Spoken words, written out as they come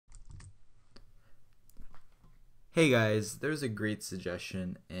Hey guys, there's a great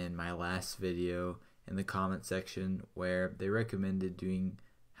suggestion in my last video in the comment section where they recommended doing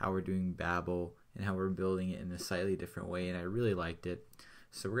how we're doing Babel and how we're building it in a slightly different way, and I really liked it.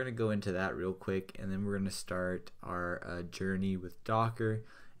 So we're going to go into that real quick, and then we're going to start our journey with Docker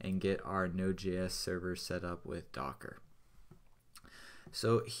and get our Node.js server set up with Docker.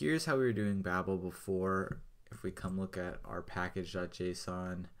 So here's how we were doing Babel before. If we come look at our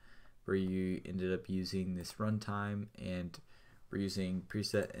package.json, where you ended up using this runtime, and we're using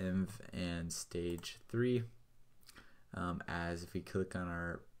preset env and stage 3. As if we click on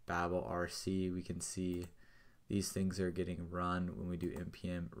our Babel RC, we can see these things are getting run when we do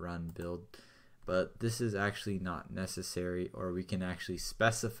npm run build, but this is actually not necessary, or we can actually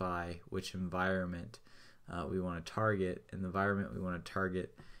specify which environment we want to target, and the environment we want to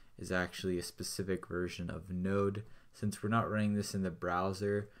target is actually a specific version of Node. Since we're not running this in the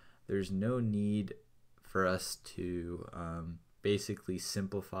browser, there's no need for us to basically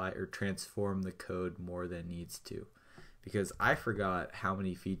simplify or transform the code more than needs to, because I forgot how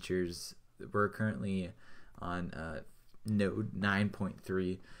many features. We're currently on Node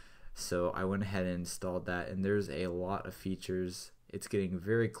 9.3, so I went ahead and installed that, and there's a lot of features. It's getting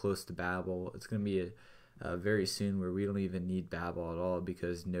very close to Babel. It's going to be very soon where we don't even need Babel at all,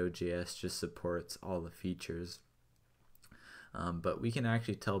 because Node.js just supports all the features. But we can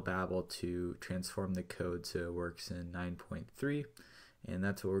actually tell Babel to transform the code so it works in 9.3, and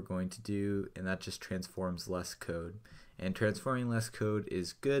that's what we're going to do, and that just transforms less code. And transforming less code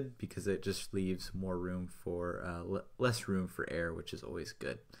is good because it just leaves more room for less room for error, which is always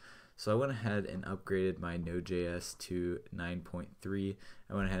good. So I went ahead and upgraded my Node.js to 9.3.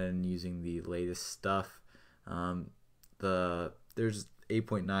 I went ahead and using the latest stuff. There's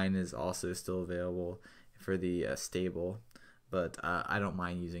 8.9 is also still available for the stable, but I don't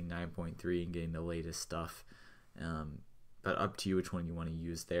mind using 9.3 and getting the latest stuff. But up to you which one you want to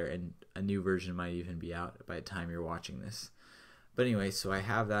use there, and a new version might even be out by the time you're watching this. But anyway, so I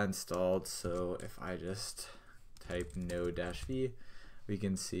have that installed, so if I just type node-v, we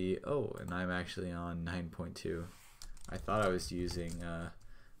can see, oh, and I'm actually on 9.2. I thought I was using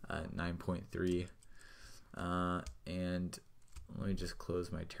 9.3. And let me just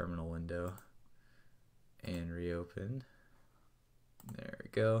close my terminal window and reopen. There we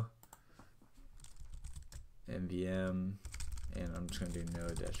go. nvm, and I'm just going to do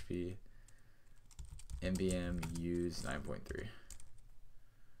node-v nvm use 9.3.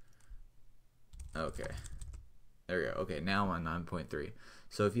 Okay, there we go. Okay, now I'm on 9.3.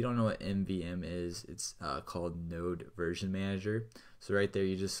 So if you don't know what nvm is, it's called Node Version Manager. So right there,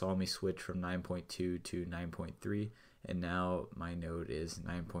 you just saw me switch from 9.2 to 9.3, and now my node is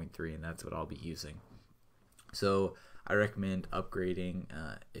 9.3, and that's what I'll be using. So I recommend upgrading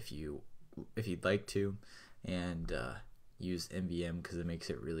if you'd like to, and use nvm because it makes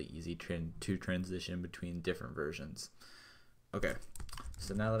it really easy to transition between different versions. Okay,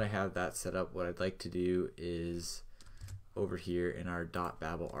 so now that I have that set up, what I'd like to do is over here in our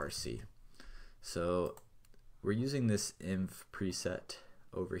 .babel RC. So we're using this env preset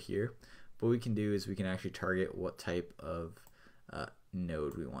over here. What we can do is we can actually target what type of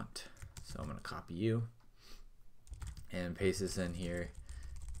node we want. So I'm going to copy you and paste this in here,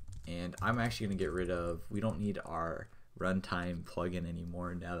 and I'm actually going to get rid of, we don't need our runtime plugin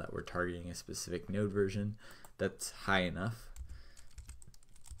anymore now that we're targeting a specific node version that's high enough.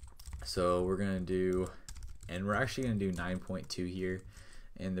 So we're going to do, and we're actually going to do 9.2 here,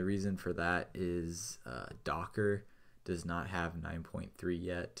 and the reason for that is Docker does not have 9.3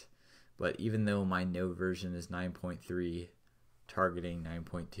 yet, but even though my node version is 9.3, targeting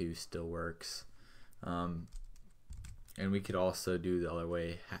 9.2 still works. And we could also do the other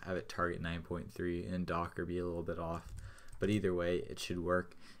way, have it target 9.3 and Docker be a little bit off, but either way it should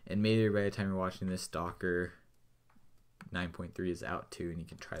work. And maybe by the time you're watching this, Docker 9.3 is out too, and you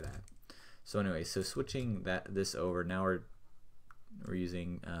can try that. So anyway, so switching this over, now we're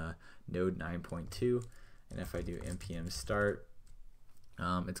using node 9.2, and if I do npm start,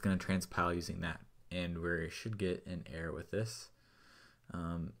 it's going to transpile using that, and we should get an error with this.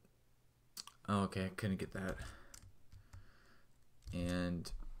 Oh, okay, I couldn't get that. And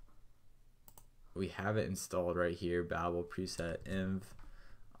we have it installed right here, Babel preset env.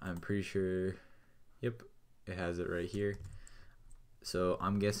 I'm pretty sure, yep, it has it right here. So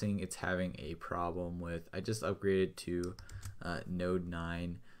I'm guessing it's having a problem with, I just upgraded to node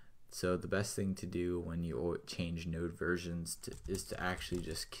 9. So the best thing to do when you change node versions is to actually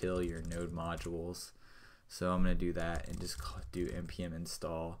just kill your node modules. So I'm going to do that and just do npm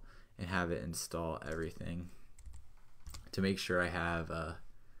install and have it install everything to make sure I have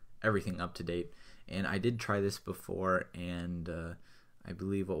everything up to date. And I did try this before, and I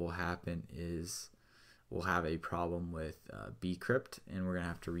believe what will happen is we'll have a problem with bcrypt, and we're gonna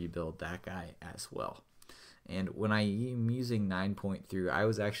have to rebuild that guy as well. And when I am using 9.3, I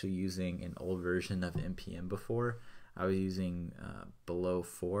was actually using an old version of npm before. I was using below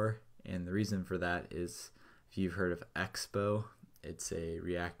 4, and the reason for that is, if you've heard of Expo, it's a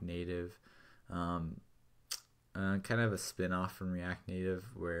React Native, kind of a spin-off from React Native,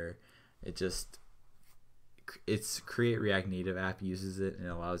 where it's Create React Native app uses it, and it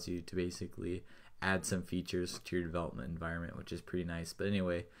allows you to basically add some features to your development environment, which is pretty nice. But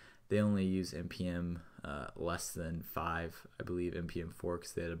anyway, they only use npm less than 5, I believe npm 4,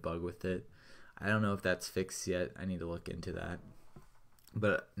 because they had a bug with it. I don't know if that's fixed yet. I need to look into that.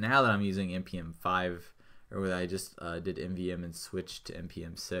 But now that I'm using npm 5, or whether I just did MVM and switched to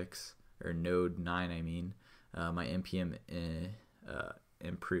npm 6, or node 9 I mean, my npm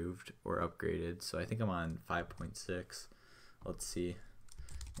improved or upgraded. So I think I'm on 5.6. Let's see,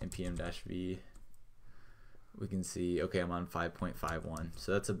 npm-v. We can see, okay, I'm on 5.51,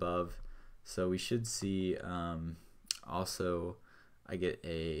 so that's above. So we should see, also I get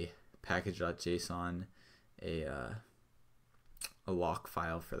a package.json, a lock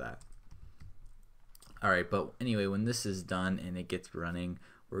file for that. Alright, but anyway, when this is done and it gets running,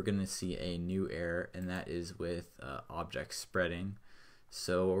 we're going to see a new error, and that is with object spreading.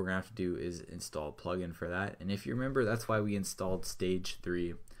 So what we're going to have to do is install a plugin for that. And if you remember, that's why we installed stage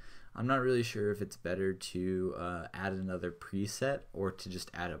 3. I'm not really sure if it's better to add another preset or to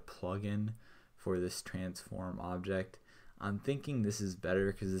just add a plugin for this transform object. I'm thinking this is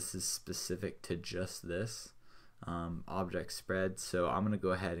better because this is specific to just this object spread. So I'm going to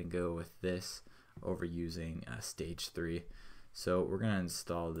go ahead and go with this over using stage 3. So we're going to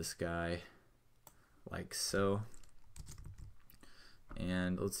install this guy like so.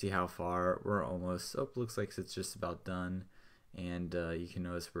 And let's see how far we're almost. Oh, looks like it's just about done. And you can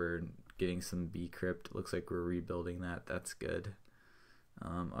notice we're getting some bcrypt. Looks like we're rebuilding that. That's good.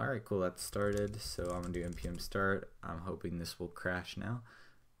 Alright, cool, that's started. So I'm going to do npm start. I'm hoping this will crash now.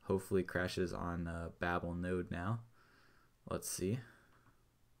 Hopefully crashes on Babel node now. Let's see.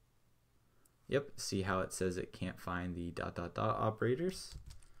 Yep, see how it says it can't find the ... operators.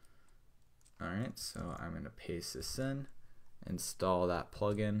 Alright, so I'm going to paste this in, install that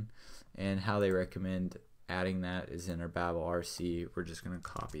plugin, and how they recommend adding that is in our Babel RC. We're just going to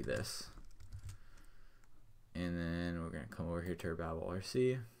copy this, and then we're going to come over here to our Babel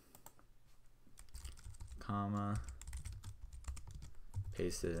RC, comma,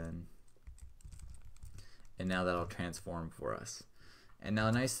 paste it in, and now that'll transform for us. And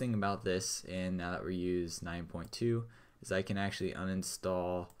now the nice thing about this, and now that we use 9.2, is I can actually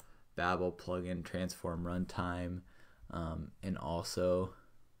uninstall Babel plugin transform runtime, and also,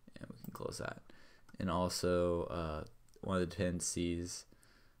 and we can close that, and also one of the dependencies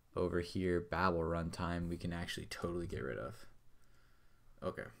over here, Babel runtime, we can actually totally get rid of.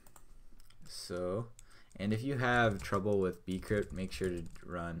 Okay, so, and if you have trouble with bcrypt, make sure to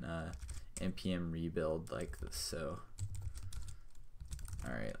run npm rebuild like this. So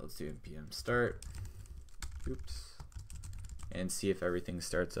alright, let's do npm start, oops, and see if everything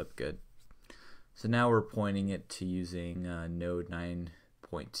starts up good. So now we're pointing it to using node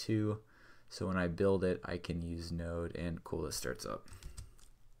 9.2. So when I build it, I can use node, and cool, it starts up.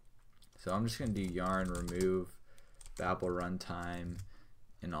 So I'm just going to do yarn remove Babel runtime,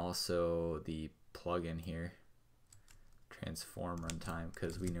 and also the plugin here, transform runtime,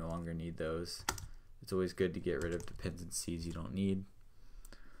 because we no longer need those. It's always good to get rid of dependencies you don't need.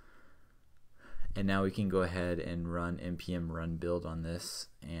 And now we can go ahead and run npm run build on this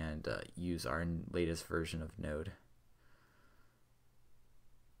and use our latest version of Node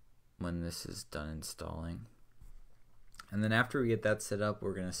when this is done installing. And then after we get that set up,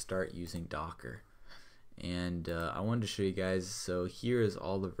 we're going to start using Docker. And I wanted to show you guys, so here is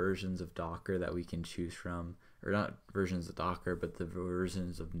all the versions of Docker that we can choose from, or not versions of Docker, but the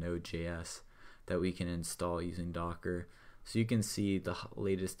versions of Node.js that we can install using Docker. So you can see the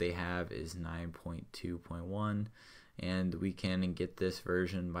latest they have is 9.2.1, and we can get this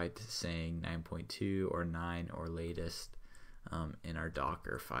version by saying 9.2 or 9 or latest in our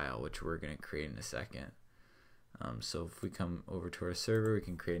Docker file, which we're going to create in a second. So if we come over to our server, we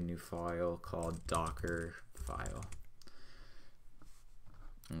can create a new file called Docker file.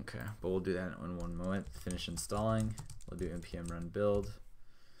 Okay, but we'll do that in one moment. Finish installing. We'll do npm run build,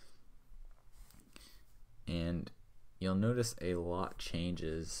 and you'll notice a lot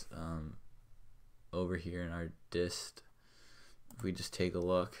changes over here in our dist. If we just take a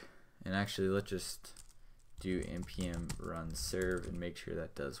look, and actually let's just do npm run serve and make sure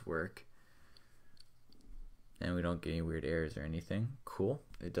that does work. and we don't get any weird errors or anything. Cool,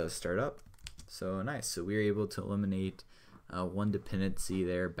 it does start up. So nice. So we were able to eliminate one dependency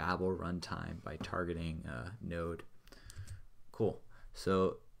there, Babel runtime, by targeting Node. Cool.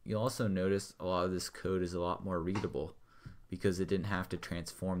 So you'll also notice a lot of this code is a lot more readable because it didn't have to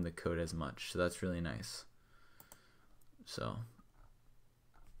transform the code as much. So that's really nice. So,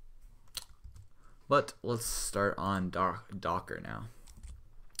 but let's start on Docker now.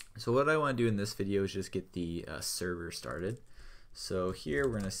 So what I want to do in this video is just get the server started. So here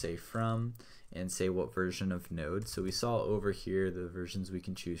we're going to say from and say what version of Node. So we saw over here the versions we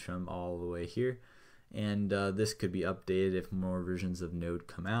can choose from all the way here. And this could be updated if more versions of Node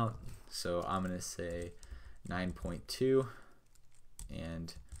come out. So I'm going to say 9.2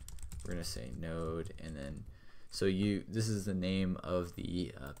 and we're going to say Node, and then so this is the name of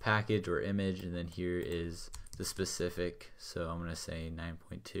the package or image, and then here is the specific. So I'm going to say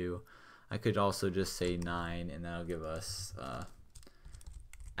 9.2. I could also just say 9, and that'll give us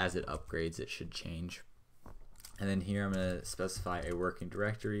as it upgrades it should change. And then here I'm going to specify a working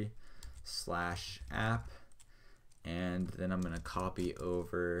directory /app, and then I'm going to copy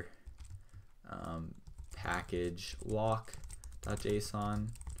over package lock.json.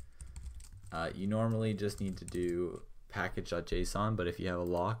 You normally just need to do package.json, but if you have a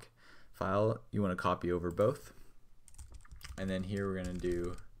lock file, you want to copy over both. And then here we're going to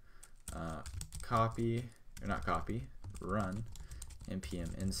do run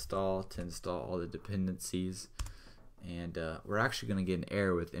npm install to install all the dependencies. And we're actually going to get an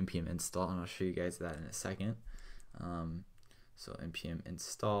error with npm install, and I'll show you guys that in a second. So npm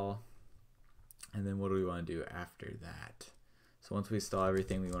install, and then what do we want to do after that? So once we install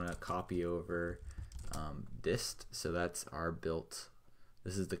everything, we want to copy over dist. So that's our built.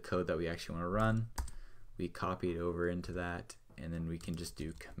 This is the code that we actually want to run. We copy it over into that, and then we can just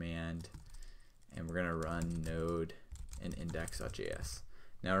do command, and we're going to run node and index.js.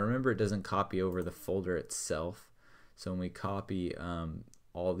 Now remember, it doesn't copy over the folder itself. So when we copy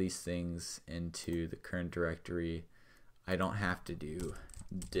all these things into the current directory, I don't have to do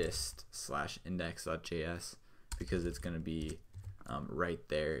dist /index.js because it's going to be right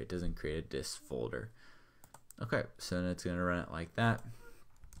there. It doesn't create a dist folder. Okay, so then it's going to run it like that.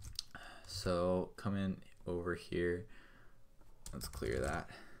 So come in over here. Let's clear that.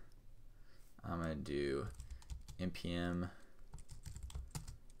 I'm going to do npm,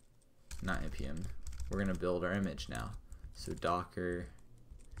 not npm. We're going to build our image now. So docker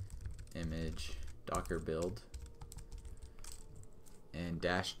image, docker build, and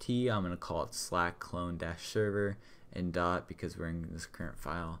 -t, I'm going to call it slack clone -server, and dot because we're in this current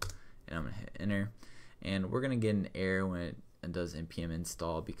file, and I'm going to hit enter. And we're going to get an error when it does npm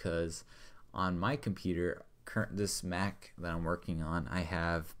install because on my computer, this Mac that I'm working on, I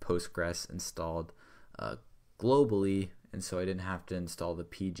have Postgres installed globally, and so I didn't have to install the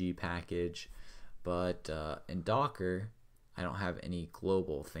PG package. But in Docker, I don't have any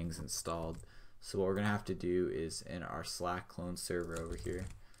global things installed. So what we're going to have to do is in our slack clone server over here.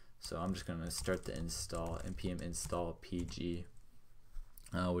 So I'm just going to start the install, npm install pg,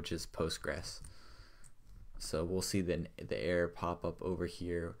 which is Postgres. So we'll see the error pop up over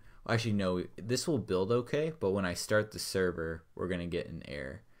here. Well, actually, no, this will build okay, but when I start the server, we're going to get an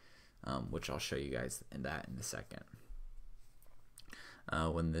error, which I'll show you guys in a second.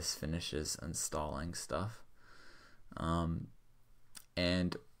 When this finishes installing stuff.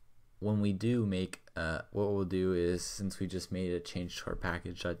 And when we do make, what we'll do is, since we just made a change to our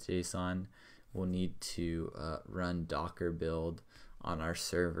package.json, we'll need to run docker build on our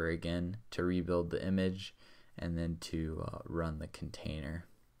server again to rebuild the image, and then to run the container.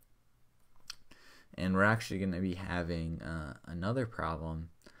 And we're actually going to be having another problem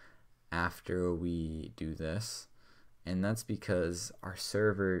after we do this. And that's because our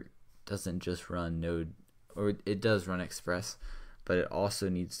server doesn't just run Node, or it does run Express, but it also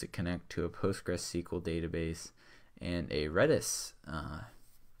needs to connect to a PostgreSQL database and a Redis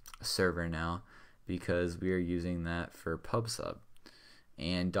server now, because we are using that for PubSub.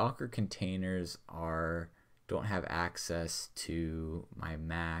 And Docker containers don't have access to my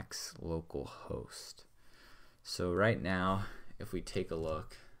Mac's local host. So right now, if we take a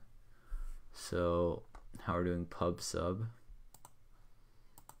look, so how we're doing PubSub,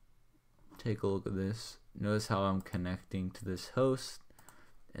 take a look at this. Notice how I'm connecting to this host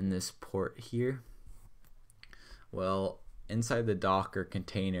and this port here. Well, inside the Docker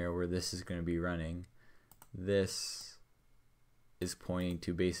container where this is going to be running, this is pointing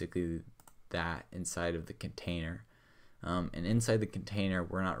to basically that inside of the container. And inside the container,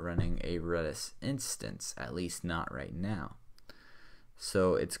 we're not running a Redis instance, at least not right now.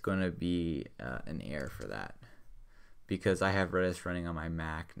 So it's going to be an error for that. because I have Redis running on my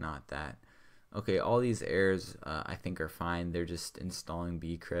Mac, not that. Okay, all these errors I think are fine. They're just installing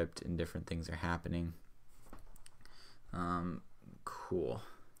bcrypt and different things are happening. Cool.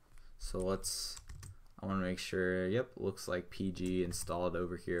 So I want to make sure, yep, looks like PG installed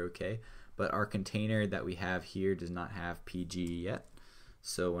over here, okay. But our container that we have here does not have PG yet.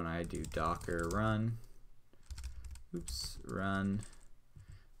 So when I do docker run, run,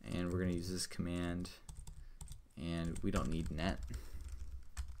 and we're going to use this command, and we don't need net.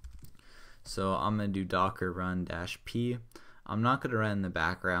 So I'm going to do docker run -p. I'm not going to run in the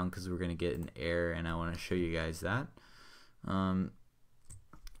background because we're going to get an error, and I want to show you guys that.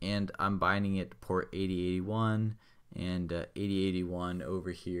 And I'm binding it to port 8081, and 8081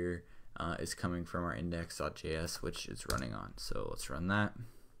 over here is coming from our index.js, which it's running on. So let's run that.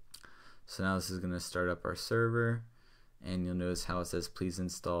 So now this is going to start up our server, and you'll notice how it says please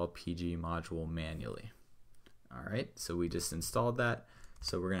install PG module manually. Alright, so we just installed that,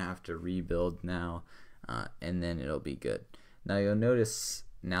 so we're going to have to rebuild now, and then it'll be good. Now you'll notice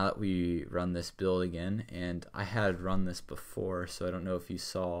now that we run this build again, and I had run this before, so I don't know if you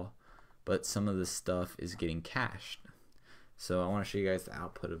saw, but some of this stuff is getting cached. So I want to show you guys the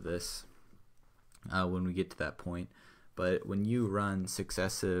output of this when we get to that point. But when you run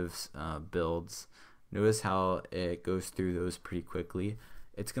successive builds, notice how it goes through those pretty quickly.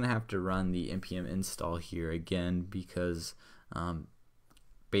 It's going to have to run the npm install here again because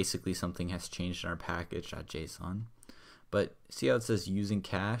basically something has changed in our package.json. But see how it says using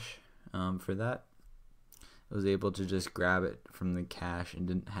cache for that? I was able to just grab it from the cache and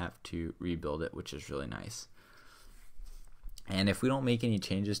didn't have to rebuild it, which is really nice. And if we don't make any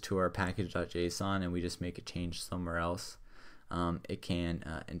changes to our package.json and we just make a change somewhere else, it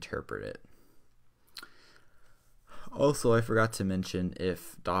can interpret it. Also, I forgot to mention,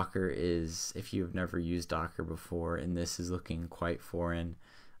 if you've never used Docker before and this is looking quite foreign,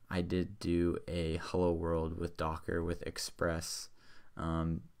 I did do a Hello World with Docker with Express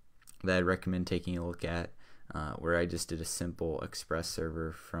that I'd recommend taking a look at, where I just did a simple Express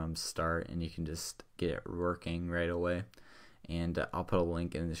server from start, and you can just get it working right away. And I'll put a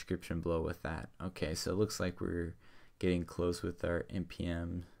link in the description below with that. Okay, so it looks like we're getting close with our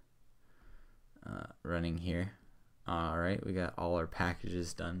npm running here. Alright, we got all our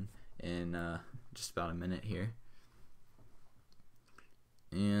packages done in just about a minute here.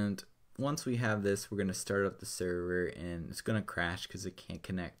 And once we have this, we're going to start up the server, and it's going to crash because it can't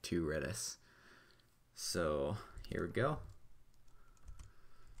connect to Redis. So here we go.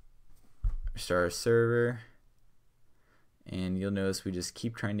 Start our server, and you'll notice we just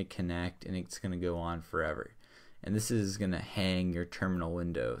keep trying to connect, and it's going to go on forever. And this is going to hang your terminal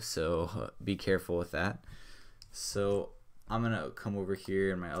window, so be careful with that. So I'm going to come over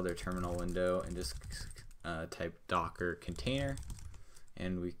here in my other terminal window and just type docker container.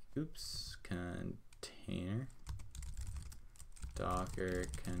 And we, container, docker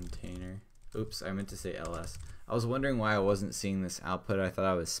container. Oops, I meant to say ls. I was wondering why I wasn't seeing this output. I thought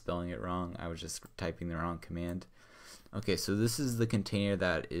I was spelling it wrong. I was just typing the wrong command. Okay, so this is the container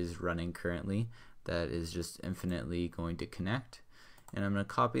that is running currently, that is just infinitely going to connect. And I'm going to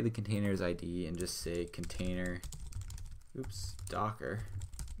copy the container's ID and just say container, docker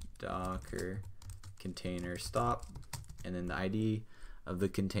container stop, and then the ID of the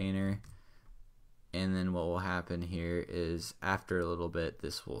container. And then what will happen here is after a little bit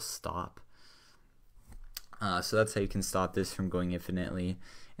this will stop. So that's how you can stop this from going infinitely,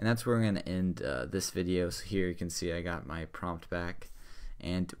 and that's where we're going to end this video. So here you can see I got my prompt back,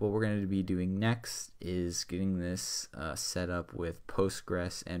 and what we're going to be doing next is getting this set up with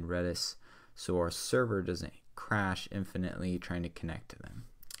Postgres and Redis so our server doesn't crash infinitely trying to connect to them.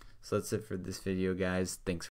 So that's it for this video, guys. Thanks.